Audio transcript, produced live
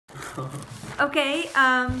Okay,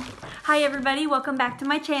 hi everybody, welcome back to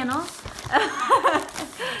my channel.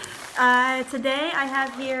 Today I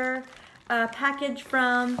have here a package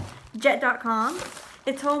from jet.com.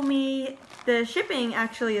 It told me the shipping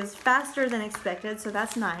actually is faster than expected, so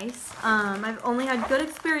that's nice. I've only had good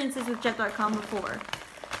experiences with jet.com before,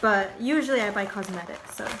 but usually I buy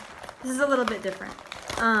cosmetics, so this is a little bit different.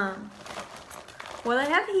 What I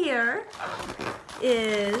have here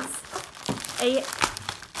is a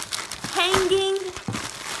hanging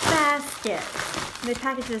basket. They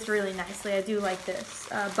package this really nicely. I do like this.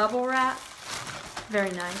 Bubble wrap.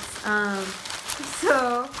 Very nice.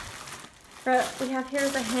 So what we have here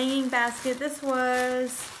is a hanging basket. This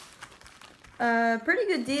was a pretty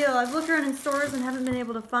good deal. I've looked around in stores and haven't been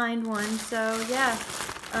able to find one. So yeah.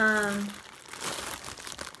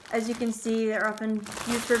 As you can see, they're often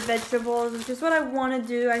used for vegetables, which is what I want to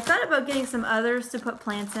do. I thought about getting some others to put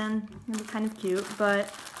plants in. It'd be kind of cute,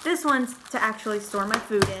 but this one's to actually store my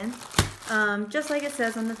food in, just like it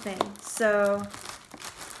says on the thing. So,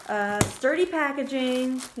 sturdy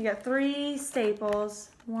packaging. You got 3 staples.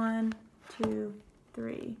 1, 2,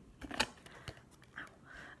 3.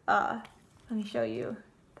 Let me show you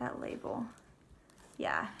that label.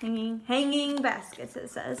 Yeah, hanging baskets, it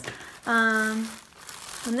says.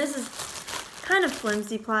 And this is kind of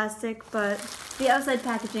flimsy plastic, but the outside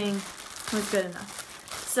packaging was good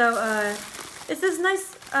enough. So it's this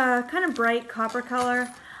nice kind of bright copper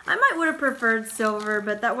color. I would have preferred silver,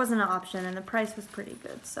 but that wasn't an option, and the price was pretty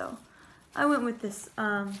good. So I went with this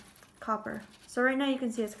copper. So right now you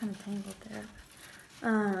can see it's kind of tangled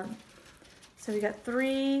there. So we got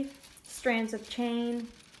 3 strands of chain,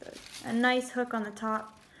 a nice hook on the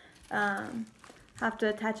top. Have to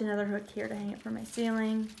attach another hook here to hang it from my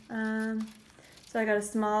ceiling. So I got a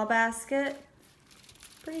small basket,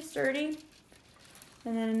 pretty sturdy,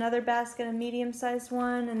 and then another basket, a medium-sized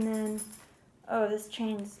one, and then, oh, this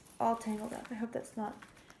chain's all tangled up. I hope that's not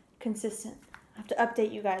consistent. I have to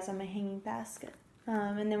update you guys on my hanging basket.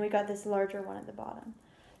 And then we got this larger one at the bottom.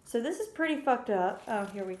 So this is pretty fucked up. Oh,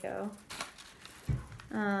 here we go.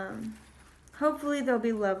 Hopefully they'll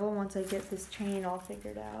be level once I get this chain all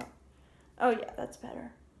figured out. Oh yeah, that's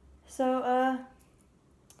better. So,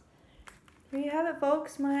 there you have it,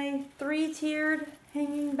 folks. My 3-tiered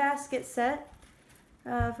hanging basket set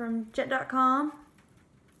from jet.com.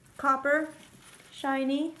 Copper,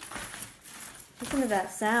 shiny. Listen to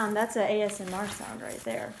that sound. That's an ASMR sound right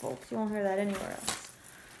there, folks. You won't hear that anywhere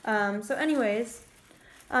else. So anyways,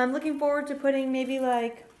 I'm looking forward to putting maybe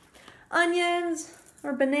like onions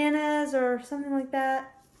or bananas or something like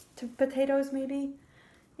that, to potatoes maybe,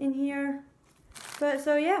 in here. But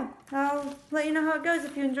so yeah, I'll let you know how it goes.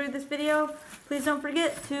 If you enjoyed this video, please don't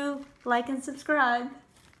forget to like and subscribe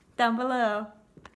down below.